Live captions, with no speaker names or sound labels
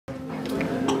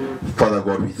Father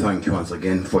God, we thank you once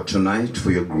again for tonight,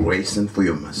 for your grace and for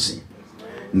your mercy.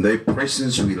 In thy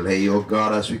presence we lay, O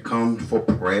God, as we come for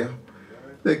prayer,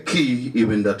 the key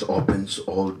even that opens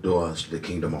all doors to the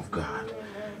kingdom of God.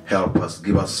 Help us,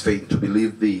 give us faith to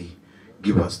believe thee,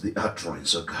 give us the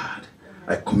utterance, O God.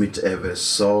 I commit every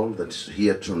soul that is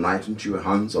here tonight into your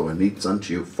hands, our needs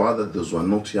unto you, Father, those who are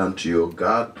not here unto you, O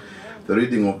God, the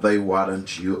reading of thy word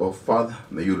unto you, O Father,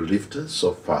 may you lift us,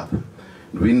 O Father.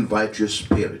 We invite your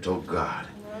spirit, oh God,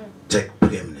 take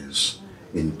preeminence.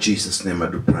 In Jesus' name I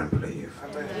do pray and believe.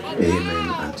 Amen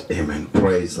and amen.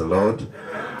 Praise the Lord.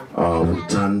 We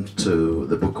turn to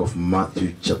the book of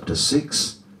Matthew chapter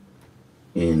 6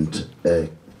 and the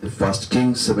 1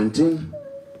 Kings 17.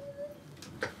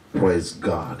 Praise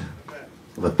God.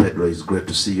 Brother Pedro, it's great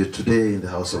to see you today in the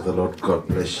house of the Lord. God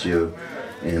bless you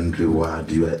and reward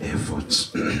your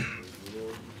efforts.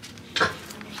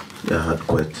 I had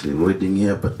quite a reading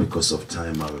here, but because of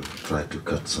time, I'll try to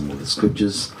cut some of the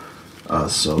scriptures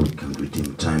so we can read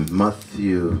in time.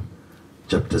 Matthew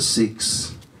chapter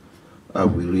 6,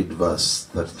 we read verse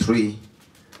 33.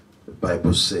 The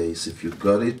Bible says, if you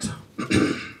got it,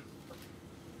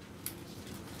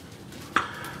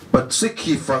 but seek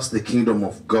ye first the kingdom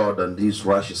of God and his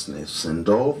righteousness, and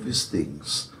all these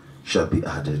things shall be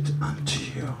added unto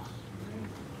you.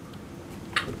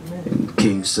 In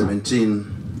Kings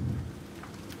 17,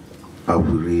 I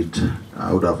will read,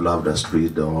 I would have loved us to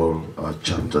read the whole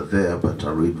chapter there, but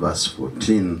I'll read verse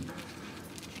 14.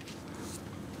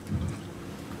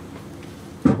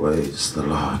 Praise the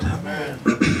Lord. Amen.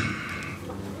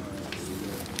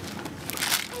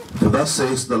 For thus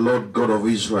says the Lord God of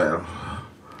Israel,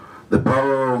 the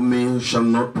power of me shall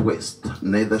not waste,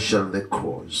 neither shall the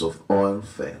cruse of oil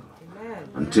fail,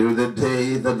 until the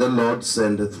day that the Lord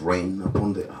sendeth rain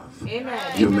upon the earth.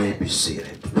 Amen. You may be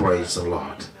seated. Praise the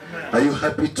Lord. Are you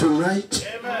happy tonight?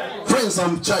 Amen. Friends,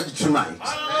 I'm charged tonight.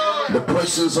 The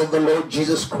presence of the Lord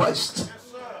Jesus Christ.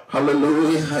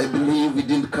 Hallelujah. I believe we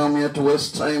didn't come here to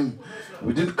waste time.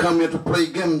 We didn't come here to play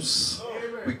games.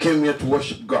 We came here to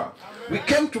worship God. We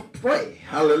came to pray.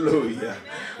 Hallelujah.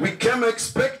 We came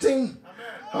expecting.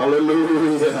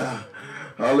 Hallelujah.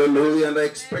 Hallelujah. And I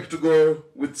expect to go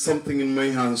with something in my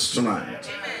hands tonight.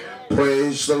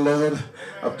 Praise the Lord.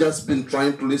 I've just been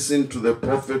trying to listen to the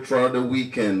prophet throughout the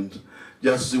weekend,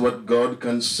 just see what God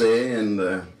can say. And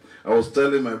I was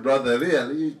telling my brother,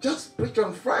 really, just preach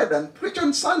on Friday and preach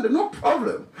on Sunday, no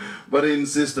problem. But he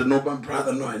insisted, no, my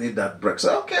brother, no, I need that break.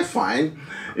 So, okay, fine.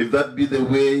 If that be the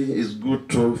way, it's good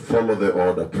to follow the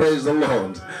order. Praise the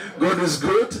Lord. God is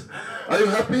good. Are you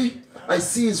happy? I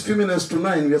see it's few minutes to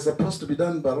 9. We are supposed to be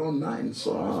done by around 9.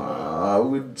 So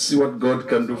we'll see what God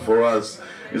can do for us.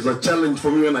 It's a challenge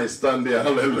for me when I stand there.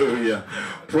 Hallelujah.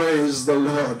 Praise the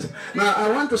Lord. Now, I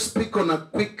want to speak on a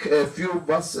quick few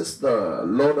verses the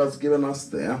Lord has given us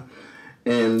there.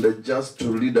 And just to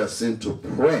lead us into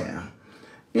prayer.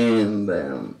 And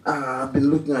I've been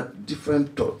looking at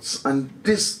different thoughts. And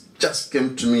this just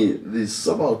came to me. This is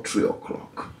about 3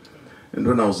 o'clock. And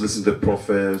when I was listening to the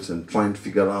prophet and trying to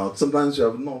figure out, sometimes you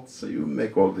have notes, so you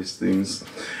make all these things.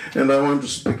 And I want to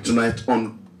speak tonight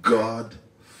on God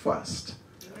first.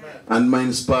 Amen. And my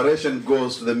inspiration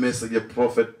goes to the message the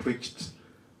prophet preached.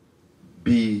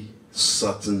 Be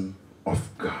certain of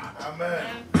God. Amen.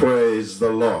 Praise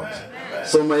the Lord. Amen.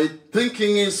 So my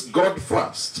thinking is God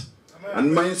first. Amen.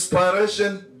 And my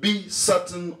inspiration, be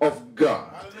certain of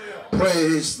God. Hallelujah.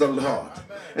 Praise the Lord.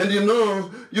 Amen. And you know,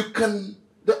 you can...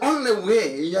 The only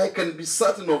way I can be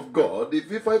certain of God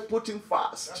is if I put him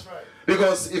first. That's right.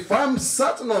 Because if I'm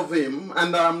certain of him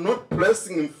and I'm not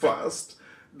placing him first,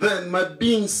 then my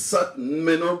being certain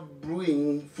may not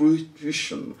bring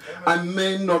fruition. I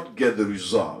may not get the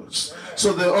results.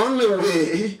 So the only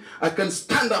way I can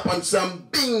stand up and say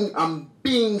I'm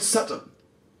being certain.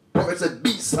 Prophet said,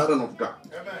 be certain of God.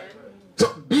 Amen.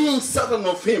 So being certain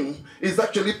of him is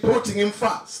actually putting him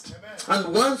first.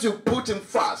 And once you put him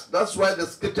first, that's why the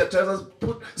scripture tells us,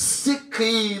 seek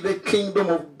ye the kingdom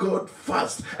of God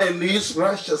first, and his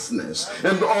righteousness,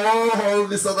 and all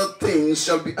these other things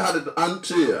shall be added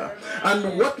unto you.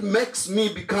 And what makes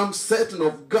me become certain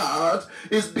of God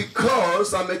is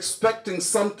because I'm expecting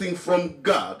something from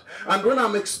God. And when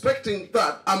I'm expecting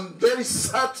that, I'm very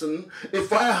certain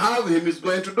if I have him, he's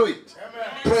going to do it. Amen.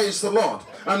 Praise the Lord.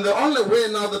 And the only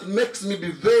way now that makes me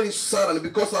be very certain,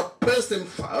 because I placed him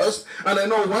first, and I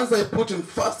know once I put him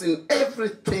first in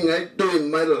everything I do in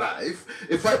my life,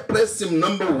 if I place him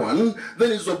number 1,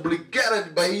 then he's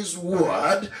obligated by his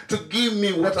word to give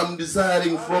me what I'm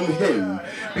desiring from him.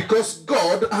 Because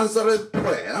God answered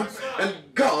prayer, and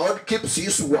God keeps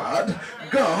his word.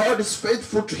 God is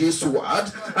faithful to his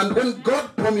word, and when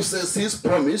God promises his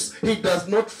promise, he does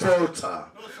not falter.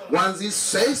 Once he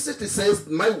says it, he says,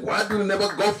 my word will never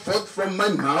go forth from my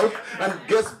mouth and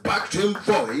gets back to him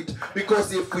void,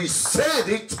 because if we said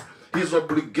it, he's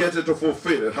obligated to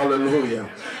fulfill it. Hallelujah.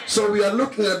 So we are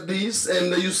looking at this,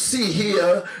 and you see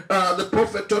here, the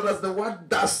prophet told us the word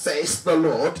thus says the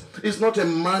Lord is not a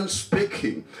man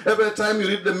speaking. Every time you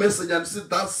read the message and see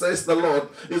thus says the Lord,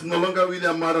 it's no longer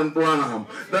William Marion Branham.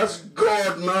 That's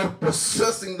God now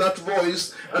possessing that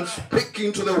voice and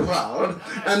speaking to the world.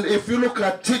 And if you look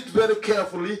at it very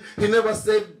carefully, he never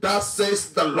said thus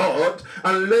says the Lord,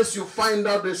 unless you find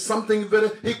out there's something very,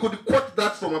 he could quote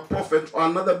that from a prophet or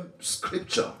another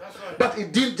scripture. Right. But he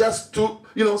did just to,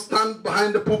 stand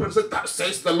behind the pulpit and say, that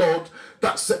says the Lord.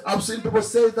 I've seen people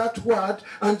say that word,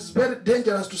 and it's very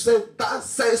dangerous to say, that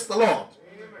says the Lord.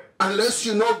 Amen. Unless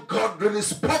you know God really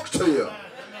spoke to you. Amen.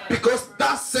 Because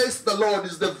that says the Lord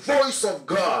is the voice of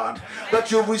God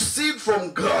that you've received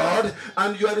from God,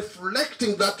 and you are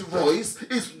reflecting that voice.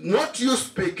 It's not you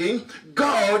speaking.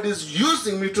 God is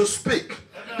using me to speak.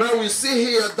 Amen. Now we see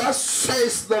here, that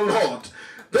says the Lord.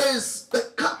 There is the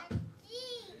cup.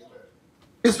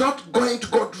 It's not going to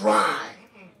go dry.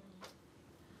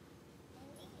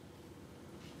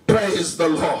 Praise the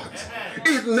Lord.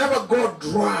 It never go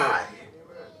dry.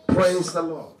 Praise the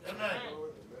Lord.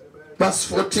 Verse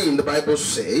 14, the Bible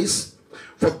says,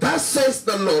 for thus says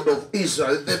the Lord of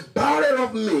Israel, the barrel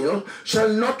of meal shall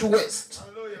not waste.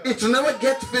 It will never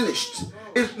get finished.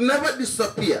 It will never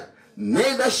disappear.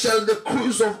 Neither shall the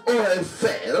cruse of oil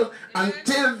fail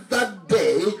until that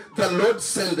day the Lord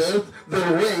sendeth the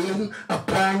rain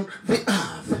upon the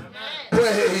earth.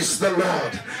 Praise the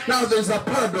Lord. Now there's a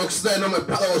paradox there. My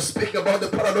brother was speaking about the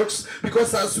paradox,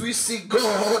 because as we see,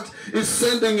 God is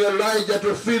sending Elijah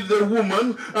to feed the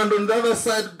woman, and on the other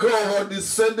side God is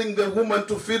sending the woman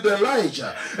to feed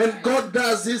Elijah. And God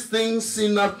does these things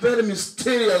in a very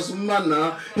mysterious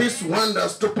manner, his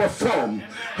wonders to perform.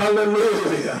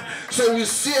 Hallelujah. So we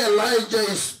see Elijah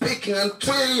is speaking, and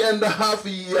 3.5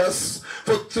 years,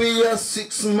 for 3 years,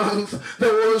 6 months,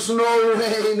 there was no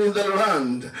rain in the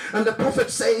land. And the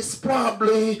prophet says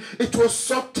probably it was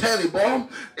so terrible,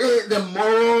 the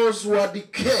morals were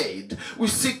decayed. We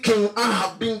see King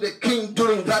Ahab being the king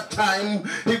during that time.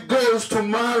 He goes to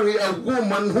marry a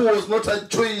woman who was not a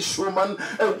Jewish woman,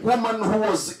 a woman who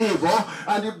was evil,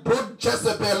 and he brought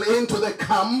Jezebel into the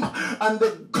camp, and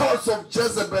the gods of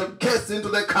Jezebel gets into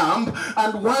the camp,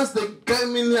 and once they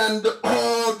came in, and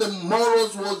all the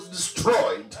morals was destroyed.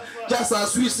 Just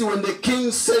as we see when the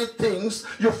king say things,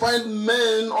 you find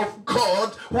men of God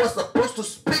who are supposed to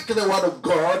speak the word of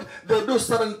God, they do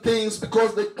certain things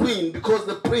because the queen, because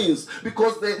the prince,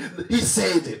 because he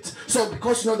said it. So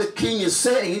because the king is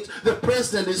saying it, the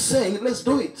president is saying it, let's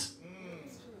do it.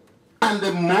 And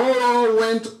the moral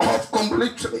went off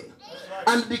completely.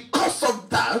 And because of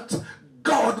that,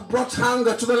 God brought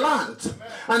hunger to the land.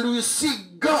 And we see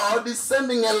God is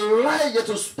sending Elijah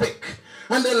to speak.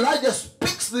 And Elijah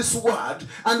speaks this word,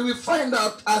 and we find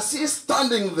out as he's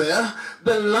standing there,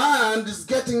 the land is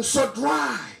getting so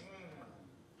dry.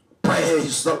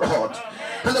 Praise the Lord.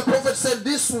 And the prophet said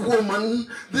this woman,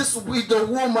 this widow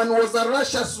woman, was a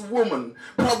righteous woman.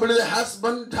 Probably the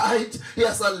husband died. He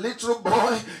has a little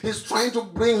boy he's trying to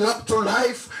bring up to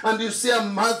life. And you see a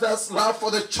mother's love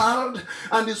for the child.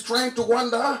 And he's trying to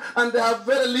wonder. And they have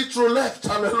very little left.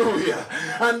 Hallelujah.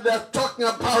 And they're talking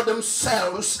about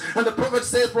themselves. And the prophet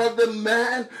said, probably the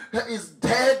man is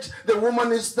dead. The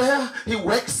woman is there. He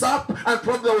wakes up. And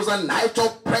probably there was a night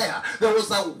of prayer. There was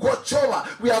a watchover.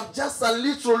 We have just a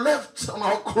little left on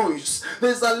our cruise.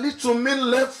 There's a little meal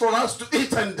left for us to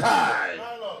eat and die.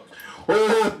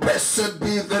 Oh, blessed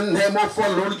be the name of our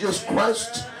Lord Jesus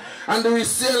Christ. And we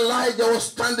see Elijah was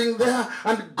standing there,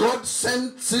 and God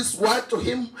sent his word to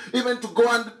him, even to go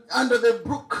under the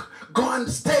brook. Go and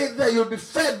stay there, you'll be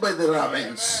fed by the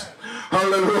ravens.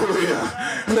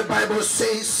 Hallelujah. And the Bible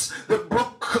says the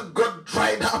brook got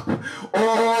dried up.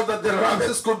 All that the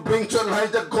ravens could bring to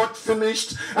Elijah got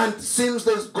finished, and it seems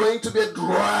there's going to be a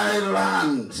dry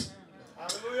land.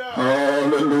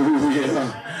 Hallelujah.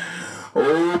 Hallelujah.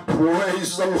 Oh,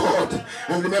 praise the Lord.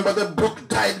 And remember, the brook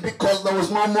died because there was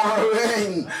no more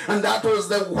rain. And that was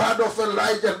the word of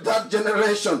Elijah, that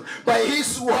generation. By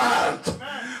his word.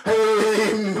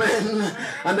 Amen.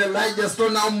 And Elijah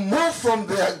still now move from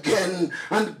there again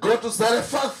and go to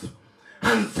Zarephath.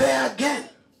 And there again,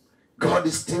 God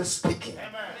is still speaking.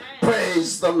 Amen.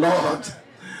 Praise the Lord.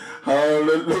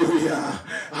 Hallelujah.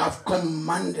 I have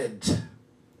commanded.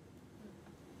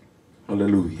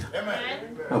 Hallelujah.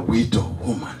 Amen. A widow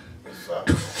woman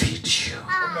to feed you.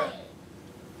 Amen.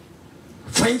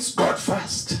 Friends, God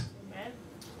first.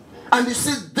 And you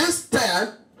see,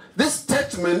 this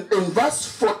statement in verse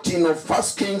 14 of 1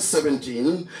 Kings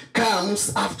 17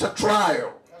 comes after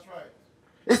trial. That's right.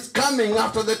 It's coming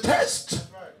after the test.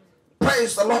 That's right.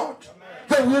 Praise the Lord.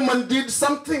 Amen. The woman did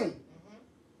something.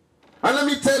 And let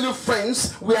me tell you,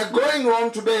 friends, we are going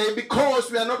wrong today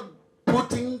because we are not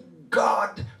putting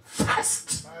God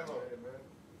first. My Lord. Amen.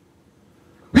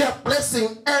 We are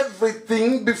placing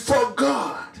everything before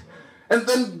God. And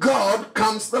then God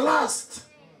comes the last.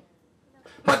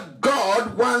 But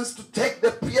God wants to take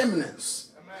the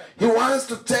preeminence. Amen. He wants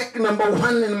to take number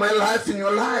one in my life, in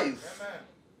your life. Amen.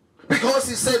 Because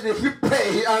he said if you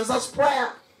pray, he answers prayer.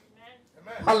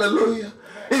 Amen. Hallelujah.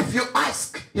 Amen. If you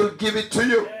ask, he'll give it to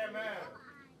you. Amen.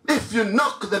 If you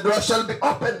knock, the door shall be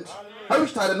opened. Hallelujah. I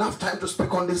wish I had enough time to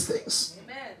speak on these things.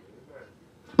 Amen.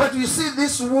 But you see,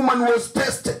 this woman was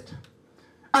tested.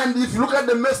 And if you look at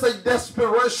the message,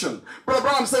 desperation. Brother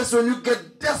Branham says when you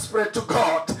get desperate to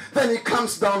God, then he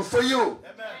comes down for you.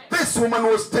 Amen. This woman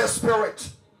was desperate.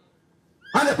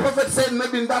 And the prophet said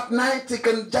maybe in that night he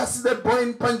can just see the boy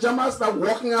in pajamas that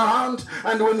walking around.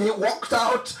 And when he walked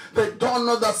out, they don't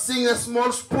know that seeing a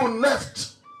small spoon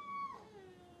left.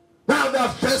 Now they are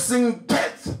facing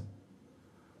death.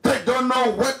 They don't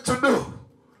know what to do.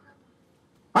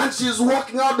 And she's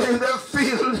walking out there in the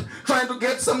field trying to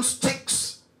get some sticks.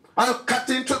 I'll cut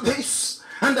into this.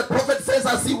 And the prophet says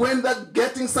as he went there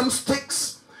getting some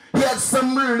sticks, he had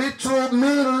some little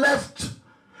meal left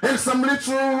and some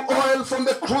little oil from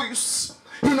the cruise.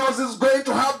 He knows he's going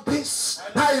to have this.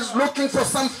 Now he's looking for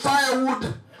some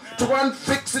firewood to go and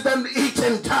fix it and eat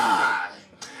and die.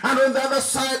 And on the other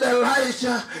side,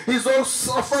 Elijah is all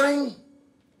suffering.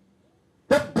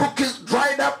 The brook is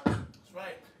dried up.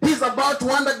 He's about to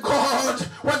wonder, God,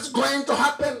 what's going to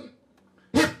happen?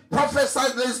 He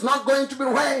prophesied there's not going to be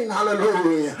rain.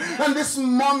 Hallelujah. And this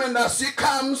moment as he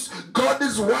comes, God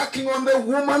is working on the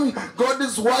woman. God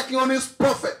is working on his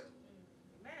prophet.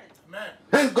 Amen.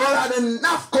 And God had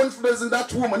enough confidence in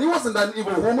that woman. He wasn't an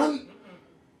evil woman.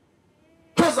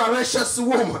 He was a righteous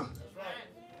woman.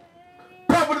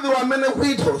 Probably there were many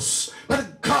widows.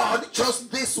 But God chose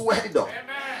this widow.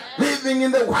 Living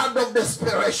in the world of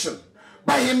desperation.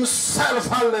 By himself,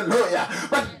 hallelujah.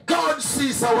 But God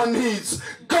sees our needs.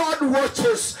 God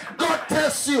watches. God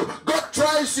tests you. God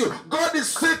tries you. God is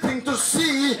sitting to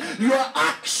see your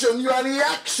action, your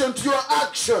reaction to your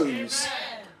actions.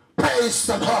 Amen. Praise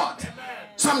the Lord. Amen.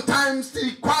 Sometimes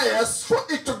it requires for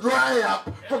it to dry up,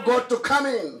 for God to come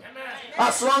in. Amen.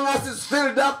 As long as it's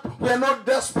filled up, we are not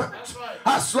desperate. Right.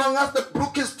 As long as the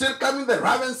brook is still coming, the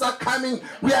ravens are coming,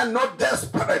 we are not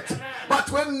desperate. But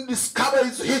when discover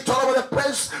is hit all over the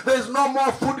place, there is no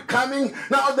more food coming.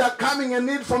 Now they are coming and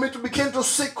need for me to begin to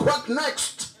seek what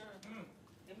next.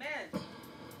 Amen.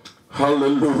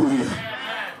 Hallelujah.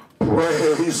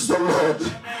 Praise the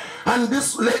Lord. And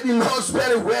this lady knows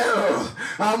very well,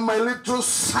 my little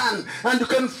son. And you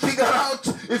can figure out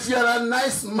if you are a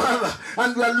nice mother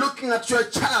and you are looking at your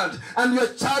child and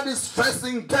your child is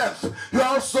facing death, you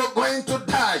are also going to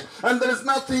die. And there is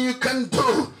nothing you can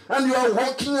do. And you are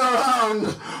walking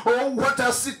around. Oh, what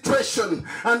a situation.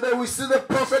 And then we see the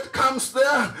prophet comes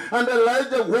there and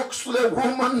Elijah walks to the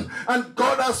woman and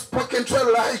God has spoken to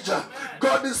Elijah.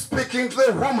 God is speaking to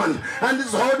the woman and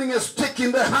is holding a stick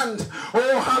in the hand.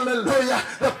 Oh, hallelujah.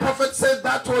 The prophet said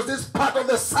that was his part of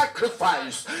the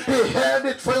sacrifice. He held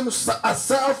it for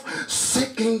himself,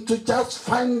 seeking to just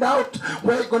find out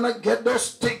where you're going to get those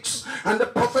sticks. And the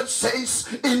prophet says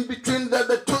in between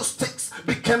the two sticks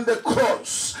became the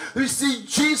cross. We see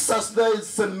Jesus, there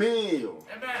is a meal.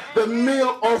 Amen. The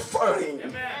meal offering.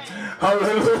 Amen.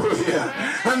 Hallelujah.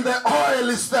 And the oil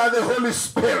is there, the Holy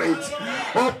Spirit.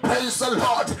 Oh, praise the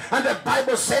Lord. And the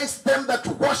Bible says them that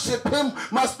worship him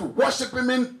must worship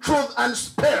him in truth and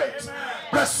spirit. Amen.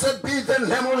 Blessed be the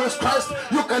name of Jesus Christ.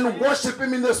 You can worship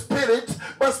him in the spirit,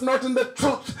 but not in the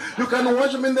truth. You can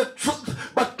worship him in the truth,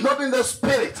 but not in the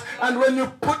spirit. And when you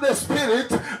put the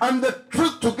spirit and the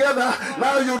truth together,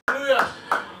 now you...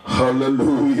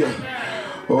 Hallelujah.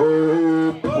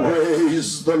 Oh,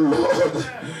 praise the Lord.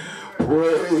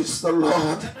 Praise the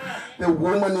Lord. The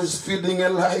woman is feeding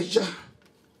Elijah.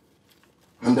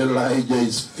 And Elijah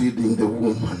is feeding the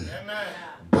woman. Amen.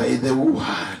 By the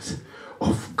word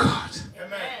of God.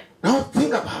 Amen. Now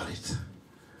think about it.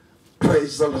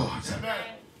 Praise the Lord. Amen.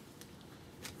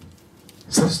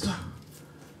 Sister,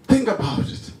 think about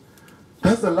it.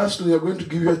 That's the last thing you're going to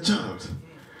give your child.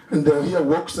 And there here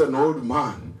walks an old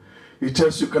man. He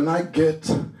tells you, can I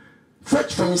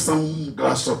fetch for me some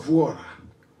glass of water?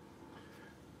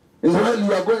 And while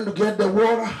you are going to get the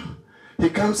water,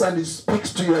 he comes and he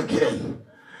speaks to you again.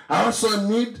 I also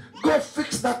need, go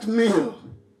fix that meal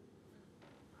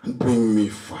and bring me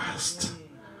fast.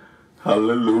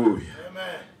 Hallelujah.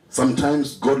 Amen.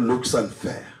 Sometimes God looks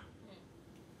unfair.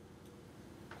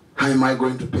 How am I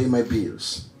going to pay my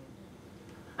bills?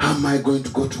 How am I going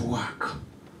to go to work?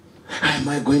 How am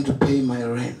I going to pay my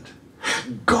rent?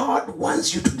 God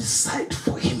wants you to decide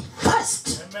for him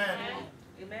first. Amen.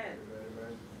 Amen.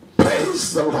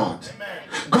 Praise the Lord. Amen.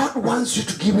 God wants you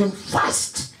to give him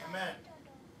first. Amen.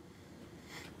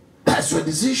 That's your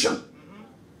decision.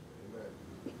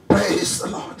 Praise the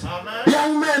Lord. Amen.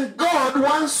 Young man, God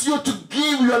wants you to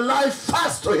give your life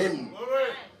first to him.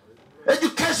 Glory.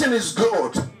 Education is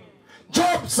good.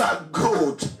 Jobs are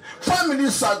good.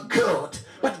 Families are good.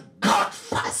 But God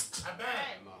first.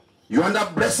 Amen. You want a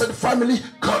blessed family?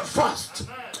 God first.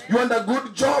 You want a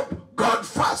good job? God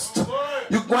first.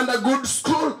 You want a good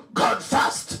school? God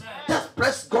first. Just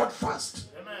bless God first.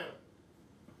 Amen.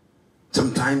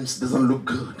 Sometimes it doesn't look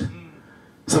good.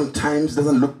 Sometimes it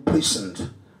doesn't look pleasant.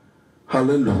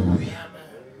 Hallelujah.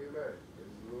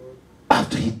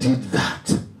 After he did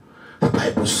that, the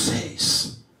Bible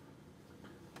says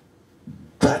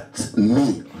that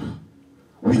meal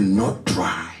will not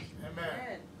dry.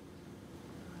 Amen.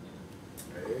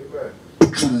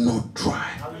 It will not dry.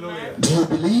 Hallelujah. Do you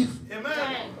believe?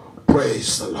 Amen.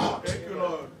 Praise the Lord. Thank you,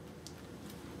 Lord.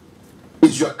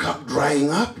 Is your cup drying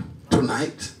up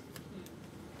tonight?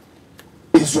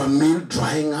 Is your meal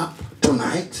drying up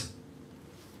tonight?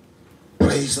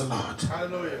 Praise the Lord.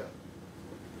 Hallelujah.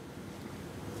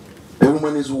 The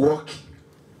woman is walking.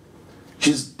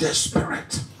 She's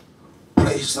desperate.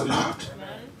 Praise the Lord.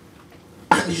 Amen.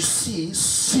 And you see,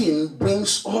 sin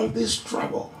brings all this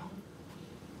trouble.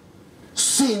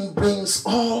 Sin brings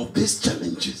all these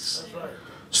challenges. That's right.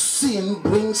 Sin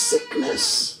brings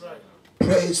sickness. That's right.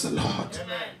 Praise the Lord.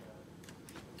 Amen.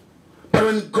 But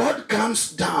when God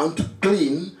comes down to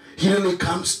clean, he really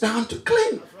comes down to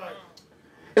clean. That's right.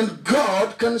 And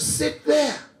God can sit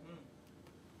there.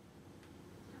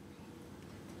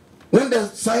 When the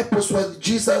disciples were with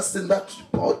Jesus in that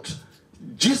boat,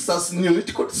 Jesus knew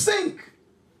it could sink.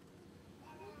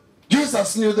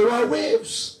 Jesus knew there were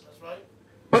waves. That's right.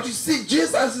 But you see,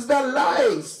 Jesus is there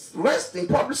lying, resting,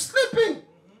 probably sleeping.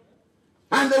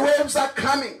 And the waves are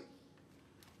coming.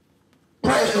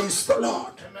 Praise the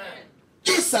Lord. Amen.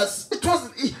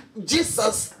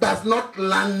 Jesus does not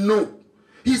learn no.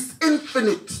 He's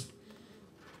infinite.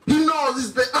 He knows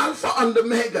he's the Alpha and the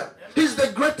Omega. He's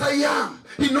the great I am.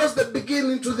 He knows the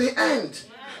beginning to the end.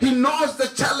 He knows the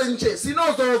challenges. He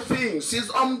knows all things.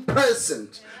 He's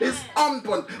omniscient. He's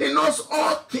omnipotent. He knows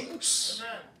all things.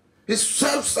 Amen. He's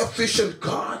self-sufficient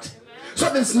God.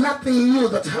 So there's nothing new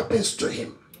that happens to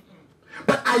him.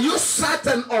 But are you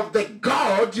certain of the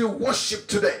God you worship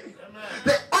today?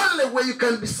 The only way you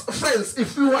can be friends,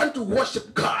 if you want to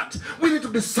worship God, we need to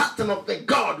be certain of the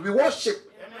God we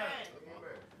worship.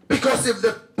 Because if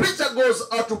the preacher goes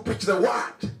out to preach the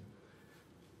word,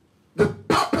 the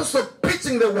purpose of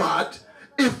preaching the word,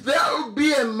 if there will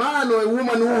be a man or a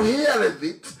woman who heareth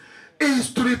it,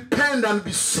 is to repent and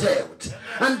be saved.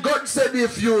 And God said,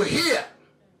 if you hear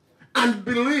and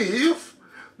believe,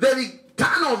 the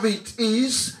return of it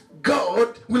is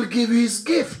God will give you his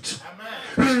gift.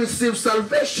 We receive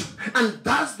salvation. And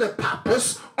that's the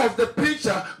purpose of the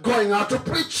preacher going out to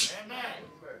preach. Amen.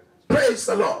 Praise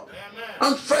the Lord. Amen.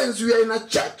 And friends, we are in a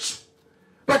church.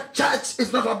 But church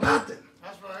is not a burden.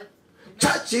 That's right.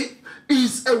 Church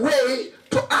is a way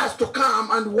to us to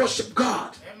come and worship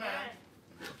God. Amen.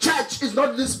 Church is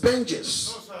not these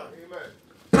benches. No, sir. Amen.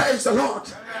 Praise the Lord.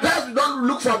 Let's don't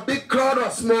look for a big crowd or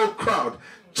a small crowd.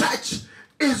 Church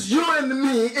is you and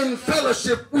me in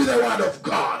fellowship with the word of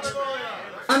God.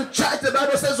 And church, the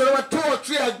Bible says, whenever 2 or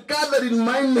 3 are gathered in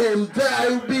my name, there I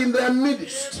will be in their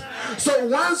midst. So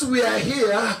once we are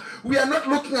here, we are not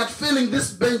looking at filling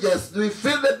these benches. We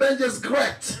fill the benches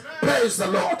great. Praise the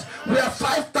Lord. We are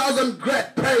 5,000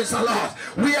 great. Praise the Lord.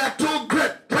 We are 2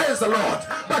 great. Praise the Lord.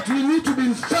 But we need to be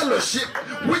in fellowship,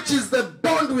 which is the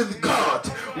bond with God.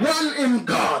 One in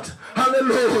God.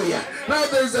 Hallelujah. Now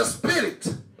there is a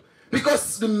spirit.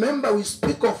 Because remember, we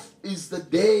speak of is the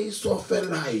days of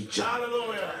Elijah.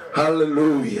 Hallelujah.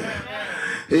 Hallelujah.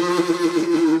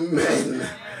 Amen.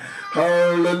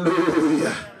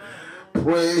 Hallelujah.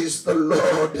 Praise the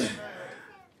Lord.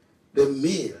 The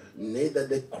meal, neither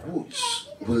the cruise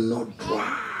will not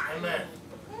dry. Amen.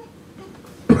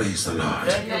 Praise the Lord.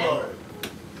 Thank you, Lord.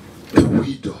 The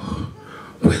widow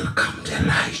welcomed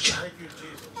Elijah. Thank you,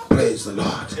 Jesus. Praise the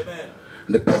Lord. Amen.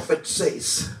 The prophet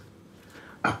says,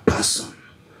 a person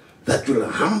that will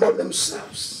humble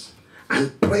themselves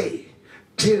and pray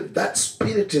till that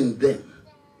spirit in them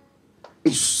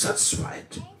is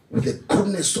satisfied with the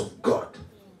goodness of God.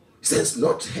 He says,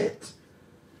 not hate.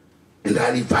 And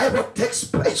a revival takes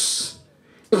place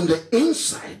in the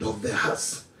inside of the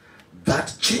house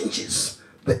that changes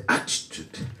the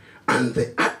attitude and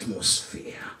the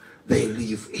atmosphere they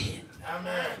live in.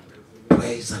 Amen.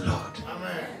 Praise the Lord.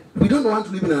 Amen. We don't want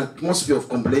to live in an atmosphere of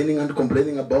complaining and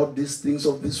complaining about these things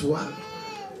of this world.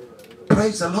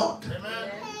 Praise the Lord.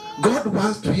 Amen. God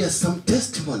wants to hear some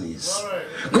testimonies. Glory.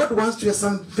 God wants to hear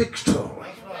some victory.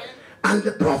 That's right. And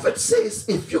the prophet says,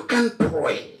 if you can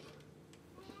pray,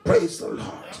 praise the Lord.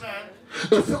 Amen.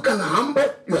 If you can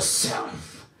humble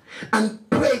yourself and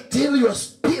pray till your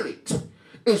spirit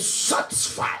is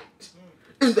satisfied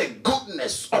in the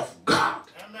goodness of God.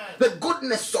 Amen. The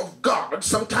goodness of God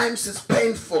sometimes is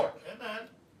painful. Amen.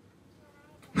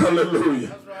 Hallelujah.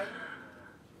 That's right.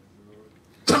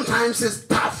 Sometimes it's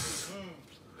tough.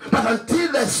 But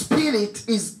until the spirit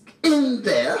is in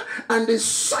there and is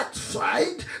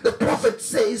satisfied, the prophet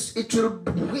says it will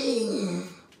bring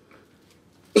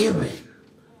even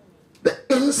the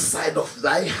inside of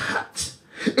thy heart.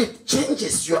 It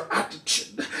changes your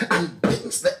attitude and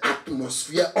brings the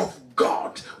atmosphere of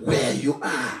God where you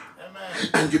are. Amen.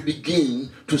 And you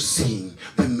begin to sing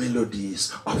the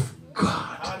melodies of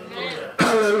God. Hallelujah.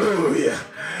 Hallelujah.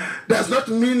 Does not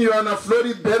mean you're on a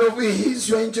florid bed of ease.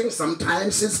 You're enjoying.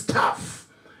 Sometimes it's tough.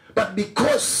 But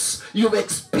because you've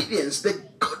experienced the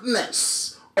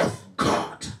goodness of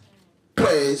God,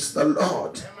 praise the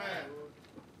Lord. Amen.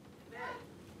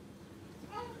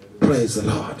 Praise the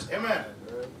Lord. Amen.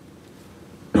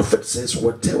 Prophet says,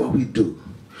 whatever we do,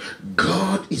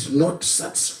 God is not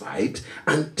satisfied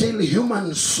until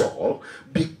human soul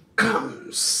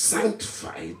becomes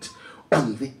sanctified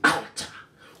on the altar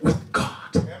with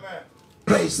God. Amen.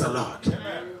 Praise the Lord.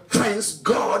 Amen. Friends,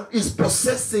 God is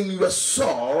possessing your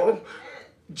soul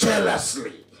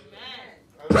jealously.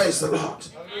 Praise the Lord.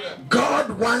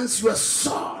 God wants your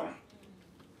soul.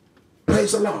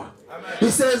 Praise the Lord. Amen. He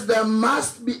says there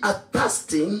must be a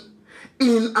thirsting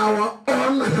in our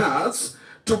own hearts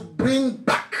to bring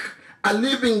back a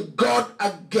living God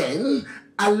again,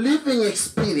 a living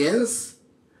experience,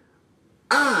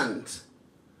 and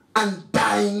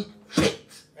undying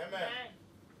faith. Amen.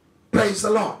 Praise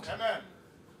the Lord. Amen.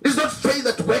 It's not faith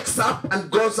that wakes up and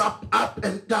goes up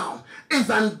and down. It's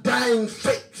undying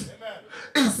faith. Amen.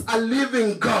 It's a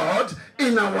living God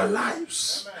in our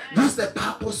lives. Amen. This is the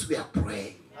purpose we are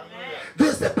praying. Hallelujah.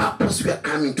 This is the purpose we are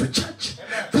coming to church.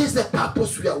 Amen. This is the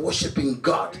purpose we are worshiping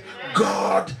God.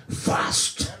 God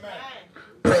first. Amen.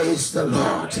 Praise the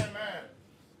Lord. Amen.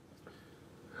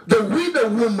 The widow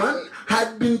woman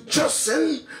had been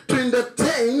chosen to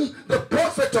entertain the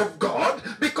prophet of God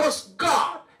because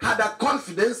God had a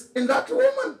confidence in that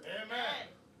woman. Amen.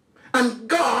 And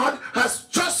God has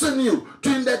chosen you to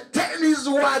entertain his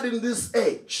word in this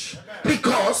age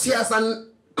because he has a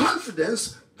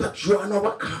confidence that you are an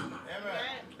overcomer.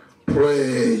 Amen.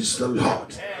 Praise the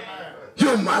Lord. Amen.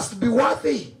 You must be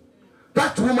worthy.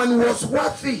 That woman was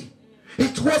worthy.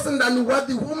 It wasn't an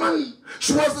unworthy woman.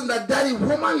 She wasn't a dirty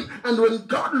woman. And when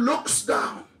God looks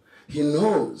down, he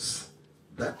knows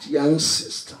that young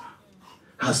sister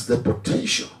has the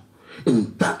potential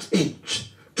in that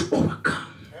age to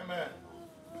overcome. Amen.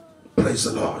 Praise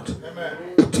the Lord. Amen.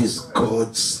 It is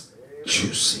God's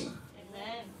choosing.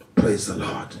 Praise the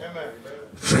Lord. Amen.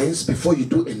 Friends, before you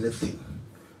do anything,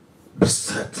 be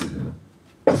certain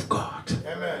of God.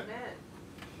 Amen.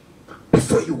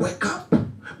 Before you wake up,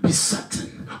 be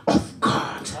certain of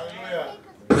God. Hallelujah.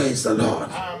 Praise the Lord.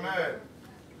 Amen.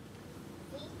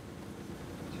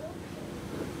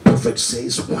 Prophet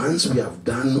says, once we have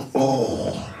done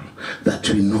all that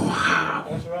we know how,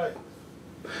 That's right.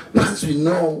 once we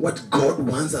know what God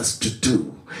wants us to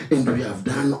do, and we have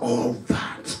done all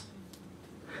that,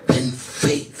 then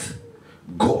faith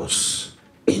goes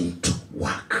into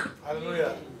work.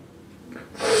 Hallelujah.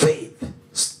 Faith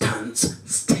stands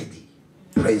steady.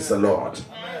 Praise the Lord.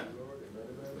 Amen.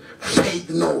 Faith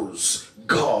knows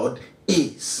God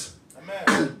is, Amen.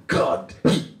 and God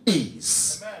he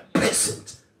is Amen.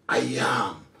 present. I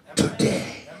am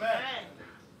today. Amen.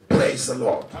 Praise the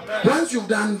Lord. Amen. Once you've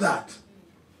done that,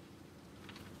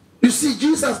 you see,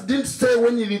 Jesus didn't say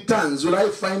when he returns, will I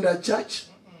find a church?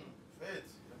 Faith.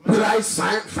 Will I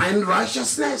find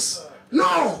righteousness?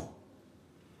 No.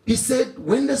 He said,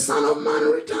 when the Son of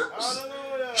Man returns,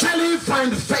 Hallelujah. shall he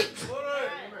find faith? Glory.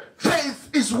 Faith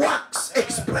is works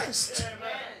expressed. Amen.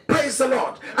 Praise the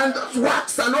Lord. And those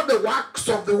works are not the works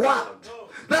of the world.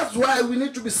 That's why we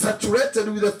need to be saturated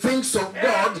with the things of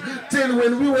God till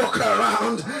when we walk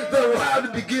around, the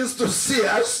world begins to see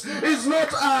us. It's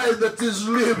not I that is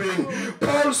living.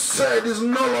 Paul said, it's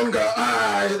no longer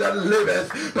I that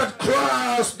liveth, but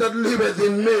Christ that liveth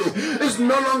in me. It's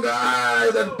no longer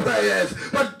I that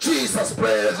prayeth, but Jesus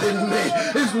prayeth in me.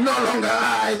 It's no longer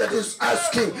I that is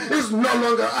asking. It's no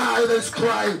longer I that is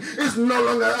crying. It's no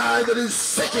longer I that is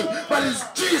seeking, but it's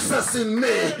Jesus in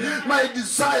me. My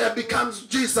desire becomes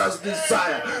Jesus'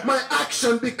 desire. My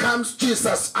action becomes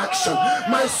Jesus' action.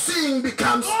 My seeing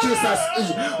becomes Jesus'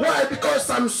 seeing. Why? Because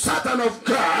I'm certain of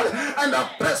God and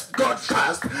I've pressed God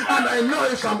first, and I know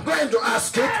if I'm going to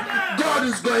ask it, God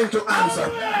is going to answer,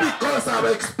 because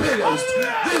I've experienced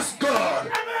this God.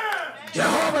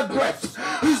 Jehovah great,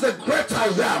 he's the great I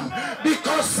am,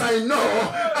 because I know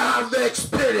I have the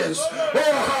experience.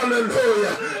 Oh,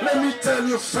 hallelujah. Let me tell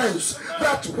you, friends,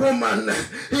 that woman,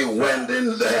 he went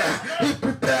in there, he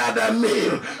prepared a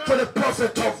meal for the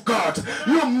prophet of God.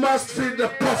 You must feed the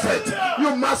prophet.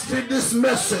 You must feed this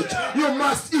message. You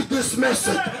must eat this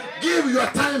message. Give your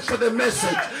time for the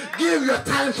message. Give your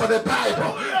time for the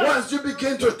Bible. Once you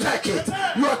begin to take it,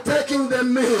 you are taking the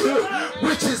meal,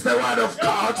 which is the word of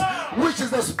God, which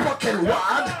is the spoken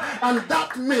word, and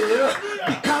that meal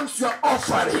becomes your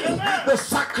offering, the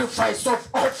sacrifice of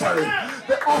offering,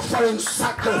 the offering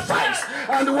sacrifice.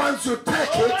 And once you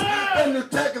take it, then you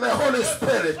take the Holy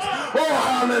Spirit. Oh,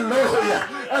 hallelujah.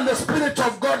 And the Spirit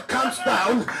of God comes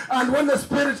down, and when the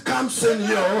Spirit comes in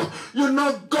you, you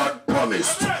know God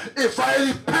promised, if I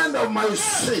repent of my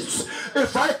sins,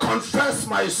 if I confess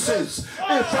my sins,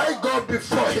 if I go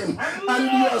before him, and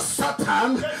you are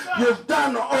certain you've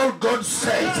done all God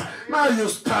said, now you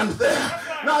stand there.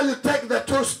 Now you take the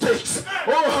 2 sticks.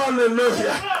 Oh,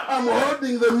 hallelujah. I'm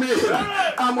holding the meal.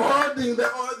 I'm holding the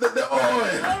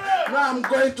oil. Now I'm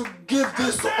going to give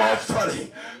this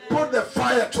offering. Put the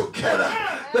fire together.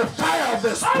 The fire of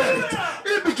the Spirit.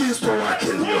 It begins to work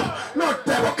in you. No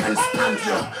devil can stand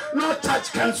you. No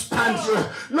church can stand you.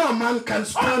 No man can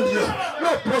stand you.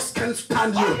 No boss can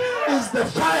stand you. It's the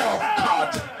fire of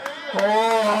God.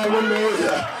 Oh,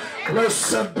 hallelujah.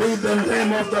 Blessed be the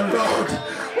name of the Lord.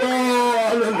 Oh,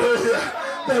 hallelujah.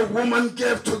 The woman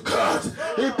gave to God.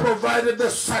 He provided the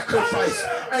sacrifice,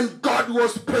 and God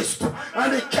was pleased.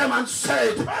 And he came and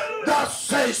said, thus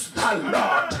says the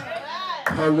Lord.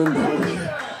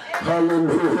 Hallelujah.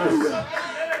 Hallelujah.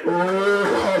 Oh,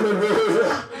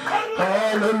 hallelujah.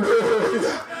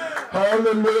 Hallelujah.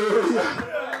 Hallelujah.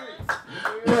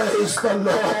 Praise the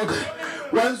Lord.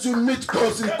 Once you meet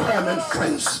God's requirement,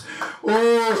 friends,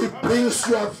 oh, he brings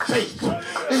your faith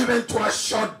even to a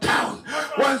shutdown.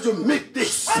 Once you meet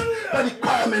this, the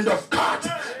requirement of God,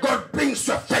 God brings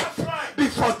your faith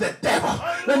before the devil.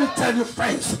 Let me tell you,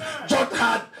 friends, Job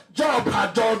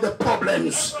had all the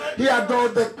problems. He had all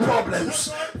the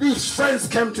problems. His friends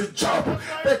came to Job.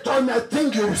 They told me, I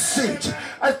think you sinned.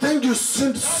 I think you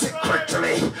sinned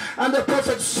secretly. And the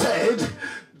prophet said,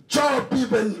 Job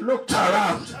even looked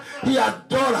around. He had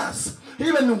dollars. He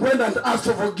even went and asked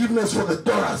for forgiveness for the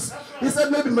dollars. He said,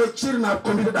 maybe my children have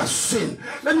committed a sin.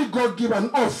 Let me go give an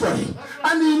offering.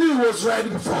 And he knew he was right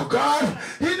before God.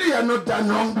 He knew he had not done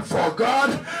wrong before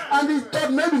God. And he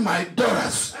thought, maybe my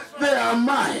daughters, they are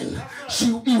mine.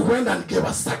 He went and gave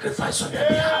a sacrifice on their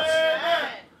behalf.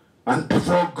 And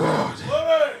before God,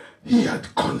 he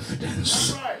had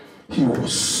confidence. He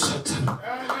was certain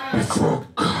before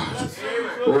God.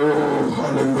 Oh,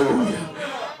 hallelujah.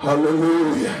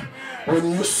 Hallelujah.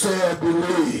 When you say I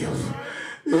believe,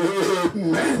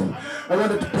 amen. I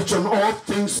wanted to preach on all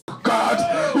things.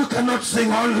 God, you cannot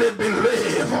sing only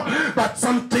believe, but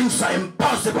some things are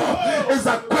impossible. It's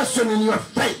a question in your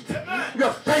faith.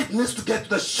 Your faith needs to get to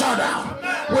the showdown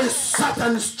where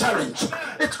Satan's challenge.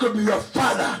 It could be your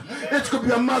father. It could be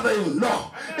your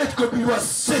mother-in-law. It could be your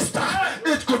sister.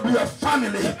 It could be your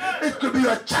family. It could be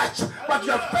your church. But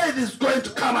your faith is going to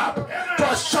come up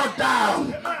to a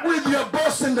showdown with your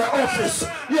boss in the office.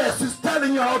 Yes, he's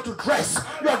telling you how to dress.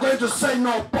 You are going to say,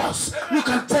 no, boss. You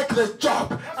can take the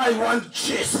job. I want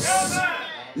Jesus.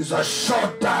 It's a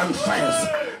showdown, friends.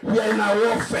 We are in a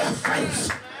warfare, friends.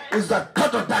 It's the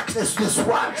total darkness this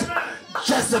world.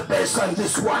 Jezebels in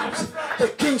this world. The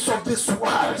kings of this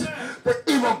world. The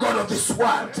evil god of this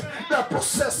world. They are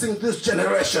possessing this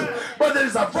generation. But there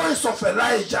is a voice of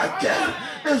Elijah again.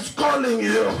 He's calling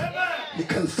you. He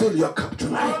can fill your cup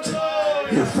tonight.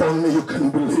 If only you can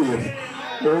believe.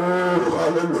 Oh,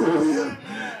 hallelujah.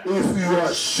 If you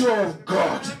are sure of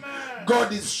God,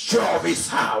 God is sure of his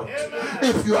house.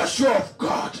 If you are sure of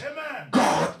God,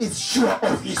 God is sure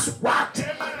of his word.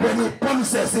 When he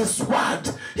promises his word,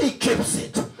 he keeps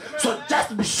it. So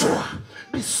just be sure.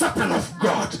 Be certain of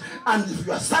God. And if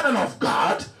you are certain of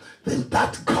God, then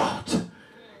that God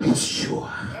is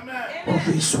sure of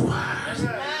his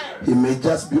word. He may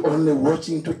just be only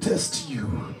watching to test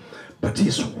you, but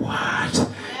his word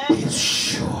is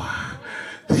sure.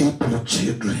 The Hebrew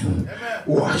children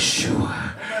were sure.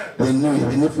 They knew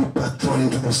even if we pass thrown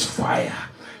into this fire,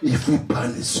 if we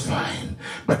burn, it's fine.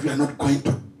 But we are not going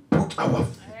to put our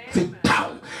feet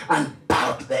down and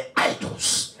bow to the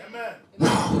idols.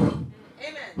 No.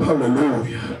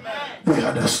 Hallelujah. We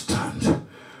understand.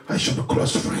 I should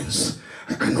close, friends.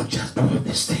 I cannot just do all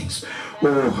these things.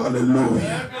 Oh,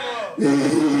 hallelujah.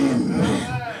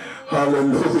 Amen.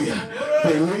 Hallelujah.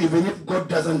 They knew even if God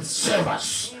doesn't save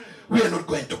us, we are not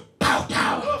going to bow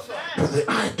down to the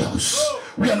idols.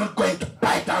 We are not going to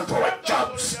bow down to our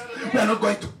jobs. We are not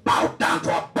going to bow down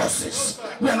to our bosses.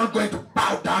 We are not going to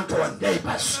bow down to our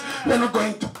neighbors. We are not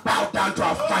going to bow down to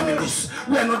our families.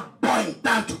 We are not bowing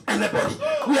down to anybody.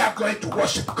 We are going to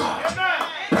worship God.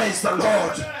 Praise the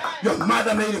Lord. Your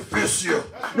mother may refuse you.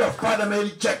 Your father may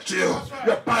reject you.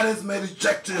 Your parents may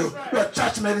reject you. Your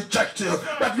church may reject you.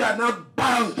 But we are not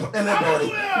bound to anybody.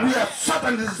 We are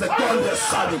certain this is the God we are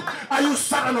serving. Are you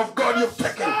certain of God you've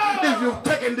taken? If you've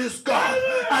taken this God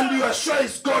and you are sure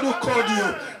it's God who called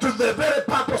you to the very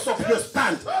purpose of your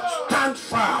stand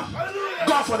firm.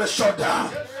 Go for the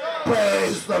showdown.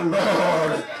 Praise the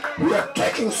Lord. We are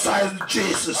taking sides with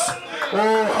Jesus.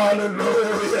 Oh,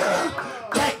 hallelujah.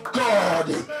 Take God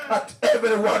at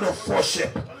every word of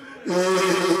worship.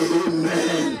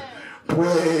 Amen.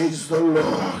 Praise the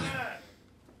Lord.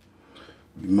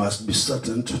 We must be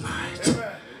certain tonight.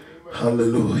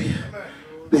 Hallelujah.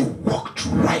 They walked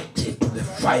right into the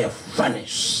fire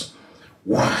furnace.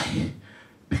 Why?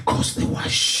 Because they were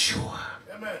sure.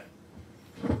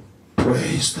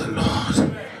 Praise the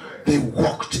Lord. They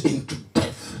walked into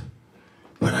death.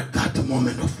 But at that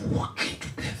moment of walking to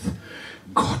death,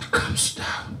 God comes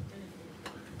down.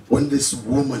 When this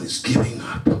woman is giving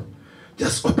up,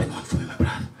 just open one for me, my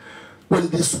brother. When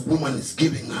this woman is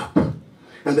giving up,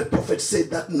 and the prophet said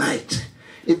that night,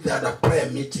 if they had a prayer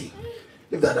meeting,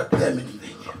 they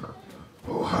came.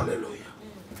 Oh, hallelujah.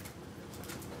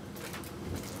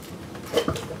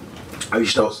 I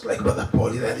wish I was like Brother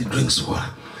Paul, that he drinks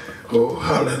water. Oh,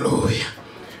 hallelujah.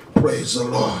 Praise the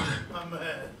Lord.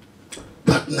 Amen.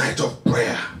 That night of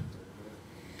prayer,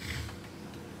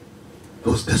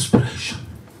 there was desperation.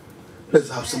 Let's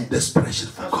have some desperation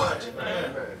for God.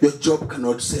 Your job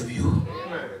cannot save you.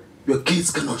 Your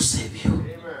kids cannot save you.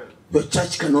 Your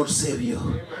church cannot save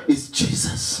you. It's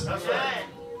Jesus.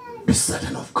 Be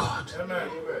certain of God.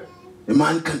 A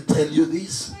man can tell you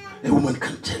this. A woman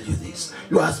can tell you this.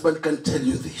 Your husband can tell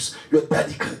you this. Your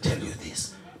daddy can tell you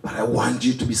this. But I want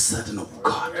you to be certain of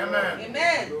God.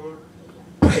 Amen.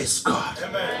 Praise God.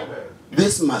 Amen.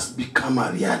 This must become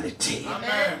a reality.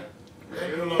 Amen.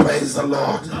 Praise the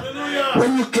Lord. Hallelujah.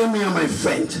 When you came here, my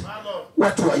friend,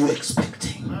 what were you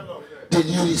expecting? Did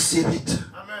you receive it?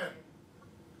 Amen.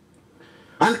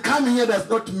 And coming here does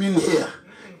not mean here.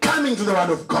 Coming to the word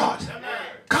of God. Amen.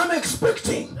 Come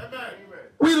expecting. Amen.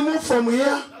 We'll move from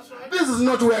here. This is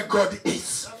not where God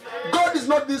is. God is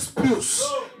not this pews.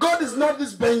 God is not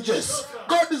these benches.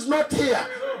 God is not here.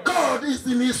 God is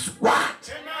in his word.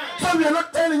 So we are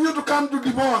not telling you to come to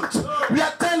Devon. We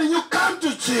are telling you, come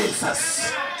to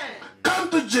Jesus. Come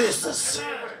to Jesus.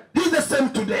 He's the same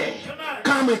today.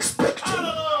 Come expecting.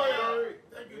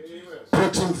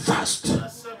 Put him first.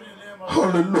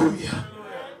 Hallelujah.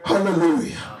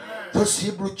 Hallelujah. Those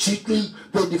Hebrew children,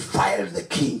 they defiled the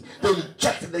king. They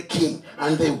rejected the king.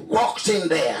 And they walked in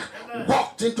there.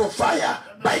 Walked into fire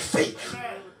by faith.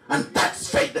 And that's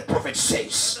faith, the prophet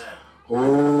says.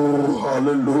 Oh,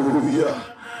 hallelujah.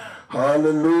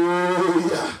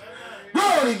 Hallelujah.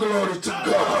 Glory, glory to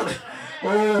God.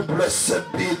 Oh, blessed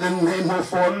be the name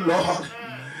of our Lord.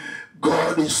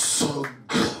 God is so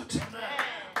good.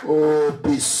 Oh,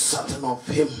 be certain of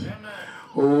him.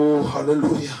 Oh,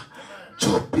 hallelujah.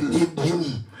 Job believed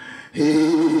him.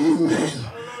 Amen.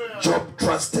 Job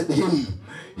trusted him.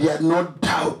 He had no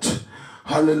doubt.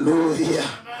 Hallelujah.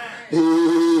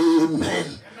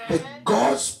 Amen. That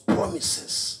God's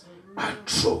promises are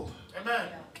true. Amen.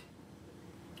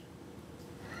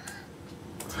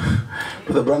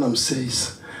 Brother Branham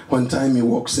says, one time he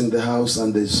walks in the house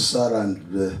and there's Sarah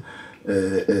and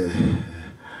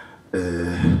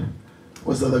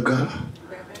what's the other girl?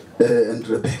 And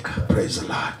Rebecca. Praise the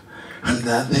Lord. And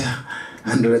they're there.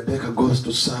 And Rebecca goes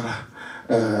to Sarah.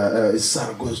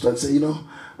 Sarah goes to her and says, you know,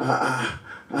 I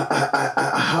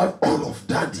have all of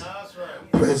Daddy.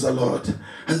 Praise the Lord.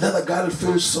 And the other girl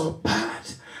feels so bad.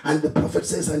 And the prophet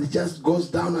says, and he just goes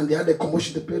down, and they had a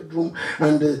commotion in the bedroom,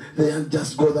 and they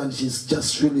just go down, and she's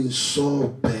just feeling so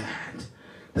bad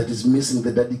that is missing.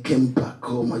 The daddy came back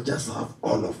home. I just have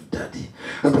all of daddy.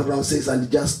 And the Brown says, and he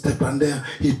just stepped on there.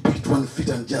 He picked one foot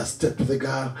and just stepped to the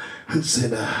girl and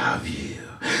said, I have you.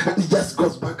 And he just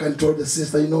goes back and told the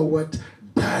sister, you know what?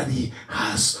 Daddy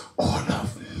has all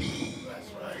of me.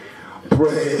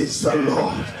 Praise the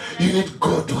Lord. You need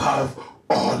God to have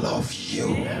all of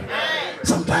you.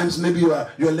 Sometimes maybe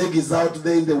your leg is out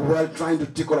there in the world trying to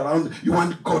tickle around. You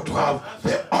want God to have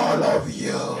the all of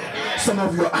you. Some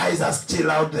of your eyes are still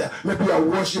out there. Maybe you are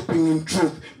worshiping in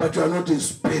truth, but you are not in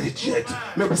spirit yet.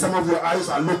 Maybe some of your eyes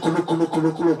are look.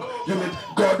 You need,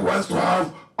 God wants to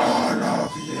have all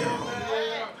of you.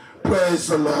 Praise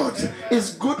the Lord.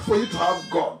 It's good for you to have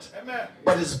God,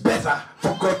 but it's better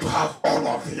for God to have all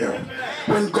of you.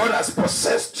 When God has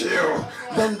possessed you,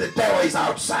 then the devil is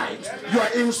outside. You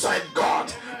are inside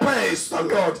God. Praise the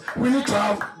Lord. We need to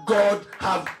have God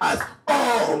have us,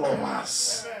 all of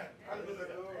us.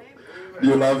 Do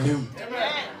you love him?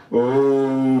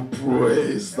 Oh,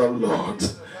 praise the Lord.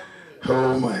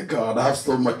 Oh my God, I have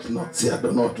so much notes here. I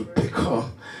don't know what to pick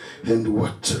on and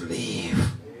what to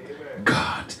leave.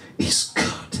 God is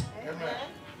good.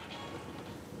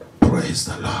 Praise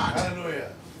the Lord.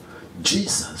 Hallelujah.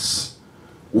 Jesus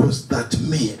was that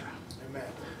meal. Amen.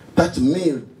 That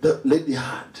meal the lady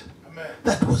had. Amen.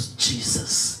 That was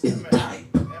Jesus in type.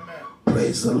 Amen.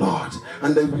 Praise the Lord.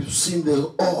 And then we've seen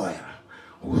the oil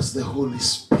was the Holy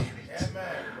Spirit.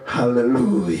 Amen.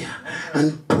 Hallelujah.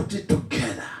 And put it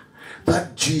together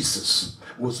that Jesus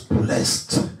was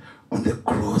blessed on the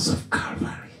cross of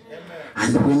Calvary.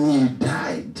 And when he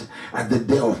died at the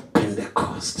day of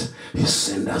Pentecost, he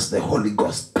sent us the Holy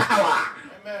Ghost power.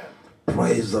 Amen.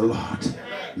 Praise the Lord.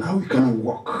 Amen. Now we can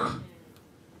walk.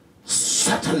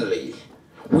 Certainly,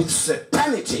 with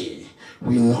certainty,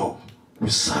 we know we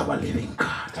serve a living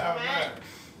God. Amen.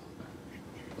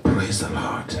 Praise the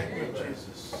Lord. Thank you,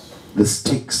 Jesus. The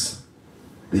sticks,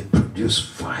 they produce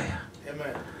fire.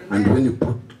 Amen. And when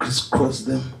you crisscross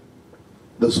them,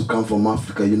 those who come from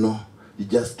Africa, you know, you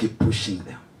just keep pushing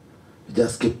them. You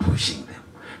just keep pushing them.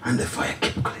 And the fire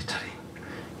keep glittering.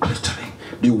 Glittering.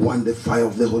 Do you want the fire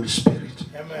of the Holy Spirit?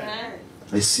 Amen.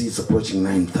 I see it's approaching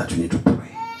 9:30. We need to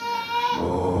pray.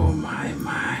 Oh my.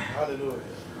 Hallelujah.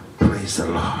 Praise the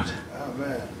Lord.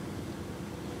 Amen.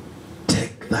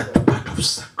 Take that part of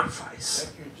sacrifice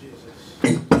Thank you, Jesus.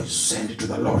 and present it to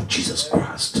the Lord Jesus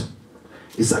Christ.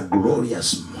 It's a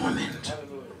glorious moment.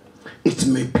 Hallelujah. It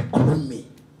may be gloomy.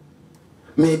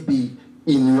 Maybe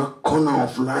in your corner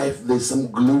of life there's some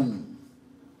gloom.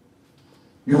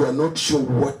 You are not sure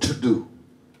what to do.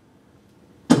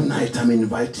 Tonight I'm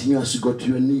inviting you as you go to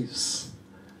your knees.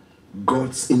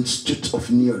 God's Institute of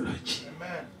Neology.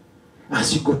 Amen.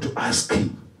 As you go to ask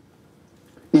him,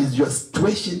 is your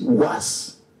situation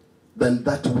worse than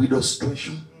that widow's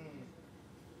situation?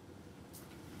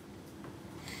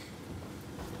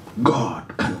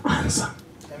 God can answer.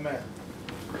 Amen.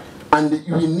 And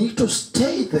you need to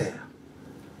stay there.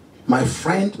 My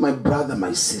friend, my brother,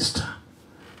 my sister.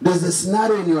 There's a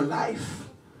scenario in your life.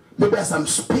 Maybe as I'm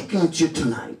speaking to you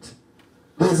tonight,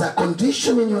 there's a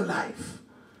condition in your life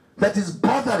that is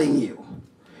bothering you.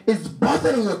 It's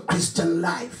bothering your Christian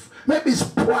life. Maybe it's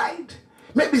pride.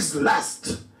 Maybe it's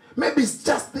lust. Maybe it's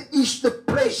just the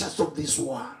pleasures of this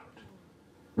world.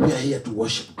 We are here to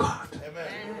worship God.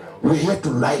 Amen. We're here to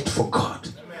light for God.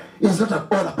 Amen. It's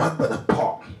not all about Brother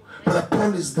Paul. Brother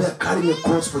Paul is there carrying a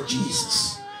cross for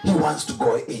Jesus. He wants to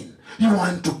go in. You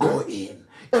want to go in.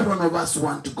 Every one of us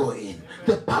want to go in.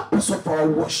 The purpose of our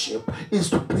worship is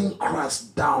to bring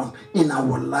Christ down in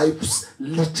our lives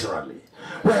literally.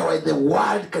 Where the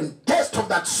world can taste of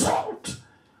that salt.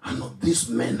 I know these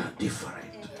men are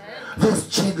different. These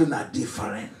children are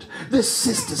different. These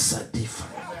sisters are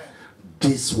different.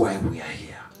 This is why we are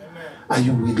here. Are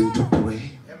you willing to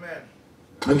pray? Amen.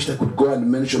 I wish I could go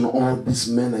and mention all these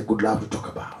men I could love to talk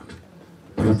about.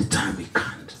 But with the time we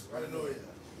can't. Hallelujah.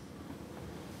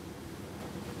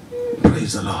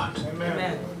 Praise the Lord.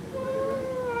 Amen.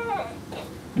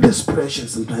 Desperation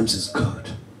sometimes is good.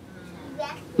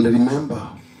 And remember,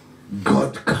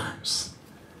 God comes.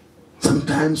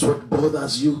 Sometimes what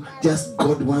bothers you, just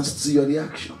God wants to see your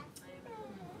reaction.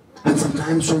 And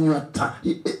sometimes when you are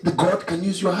God can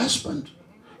use your husband.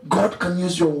 God can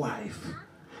use your wife.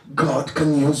 God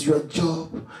can use your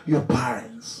job, your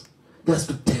parents, just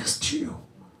to test you,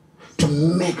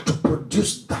 to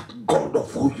produce that God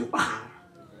of who you are.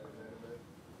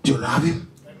 Do you love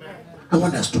him? Amen. I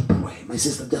want us to pray. My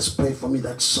sister, just pray for me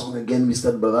that song again,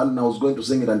 Mr. Brother. And I was going to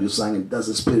sing it and you sang it. That's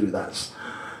the spirit with us.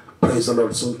 Praise the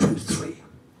Lord. Song 23.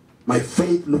 My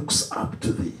faith looks up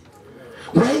to thee.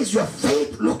 Where is your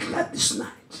faith looking at this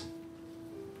night?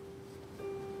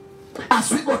 As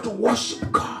we go to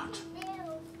worship God,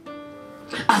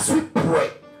 as we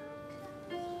pray,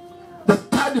 the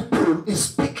third pool is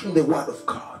speaking the word of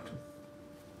God.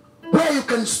 Where you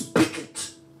can speak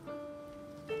it.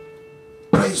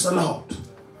 Praise the Lord.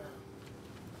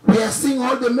 We are seeing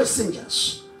all the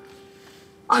messengers.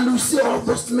 And we see all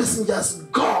those messengers,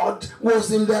 God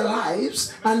was in their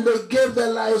lives and they gave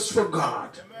their lives for God.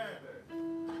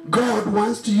 God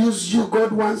wants to use you.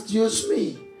 God wants to use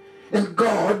me. And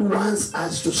God wants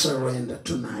us to surrender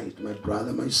tonight, my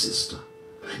brother, my sister.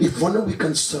 If only we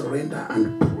can surrender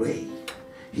and pray,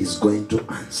 He's going to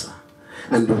answer.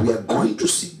 And we are going to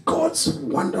see God's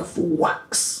wonderful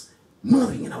works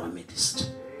moving in our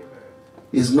midst.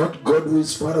 He's not God who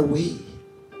is far away.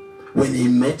 When He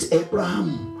met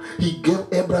Abraham, He gave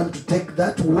Abraham to take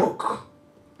that walk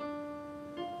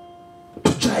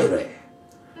to Jireh.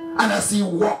 And as he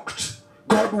walked,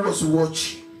 God was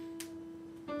watching.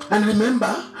 And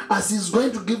remember, as he's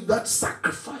going to give that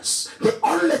sacrifice, the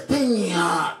only thing he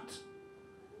had,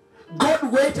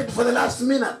 God waited for the last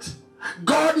minute.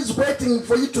 God is waiting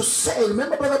for you to say.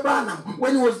 Remember Brother Branham,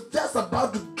 when he was just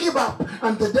about to give up,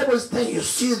 and the devil is saying, you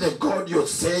see the God you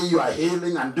say you are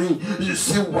healing and doing, you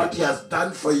see what He has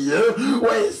done for you?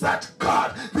 Where is that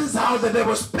God? This is how the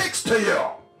devil speaks to you.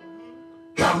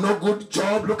 You have no good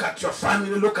job. Look at your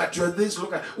family. Look at your this.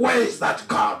 Look at, where is that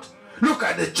God? Look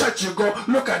at the church you go.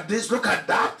 Look at this. Look at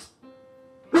that.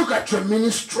 Look at your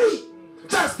ministry.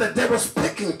 That's the devil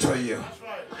speaking to you.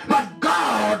 But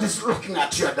God is looking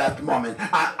at you at that moment.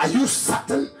 Are you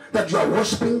certain that you are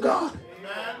worshiping God?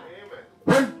 Amen.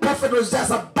 When prophet was just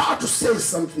about to say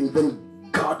something, then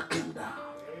God came down.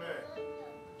 Amen.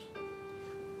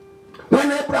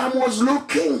 When Abraham was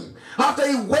looking, after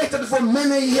he waited for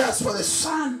many years for the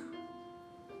son,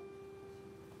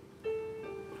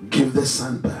 give the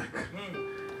son back.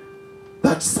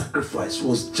 That sacrifice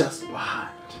was just behind.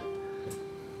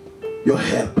 Your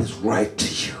help is right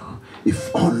to you, if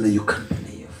only you can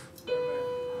believe.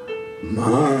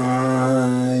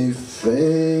 My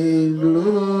faith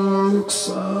looks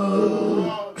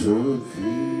up to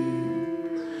thee,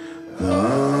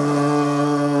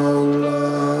 thou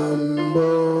Lamb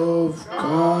of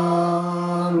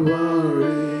Calvary,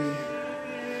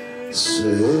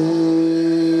 Savior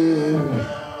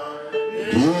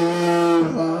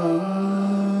divine.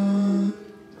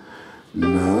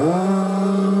 Now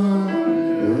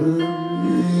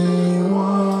me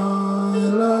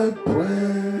while I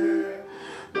pray,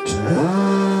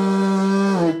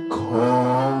 take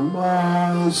all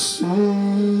my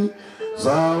sins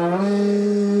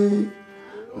away.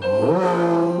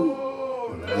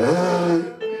 Oh,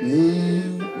 let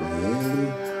me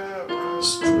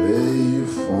stray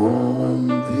from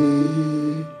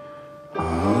thee.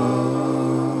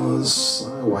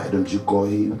 Why don't you go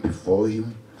in before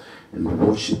Him and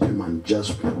worship Him and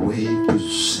just pray to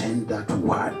send that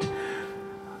word?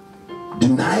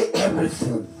 Deny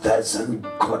everything that's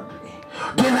ungodly.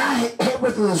 Deny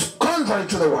everything that's contrary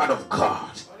to the word of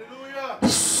God. Hallelujah. Be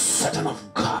certain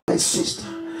of God, my sister.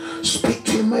 Speak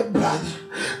to Him, my brother.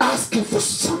 Ask Him for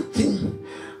something.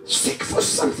 Seek for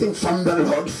something from the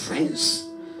Lord, friends.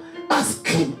 Ask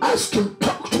Him. Ask Him.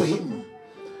 Talk to Him.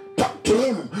 Talk to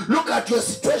Him. Look at your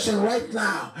situation right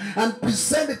now and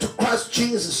present it to Christ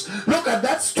Jesus. Look at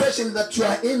that situation that you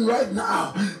are in right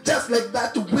now. Just like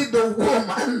that widow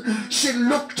woman, she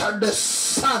looked at the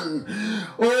son.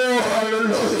 Oh,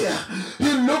 hallelujah.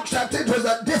 He looked at it. It was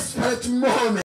a desperate moment.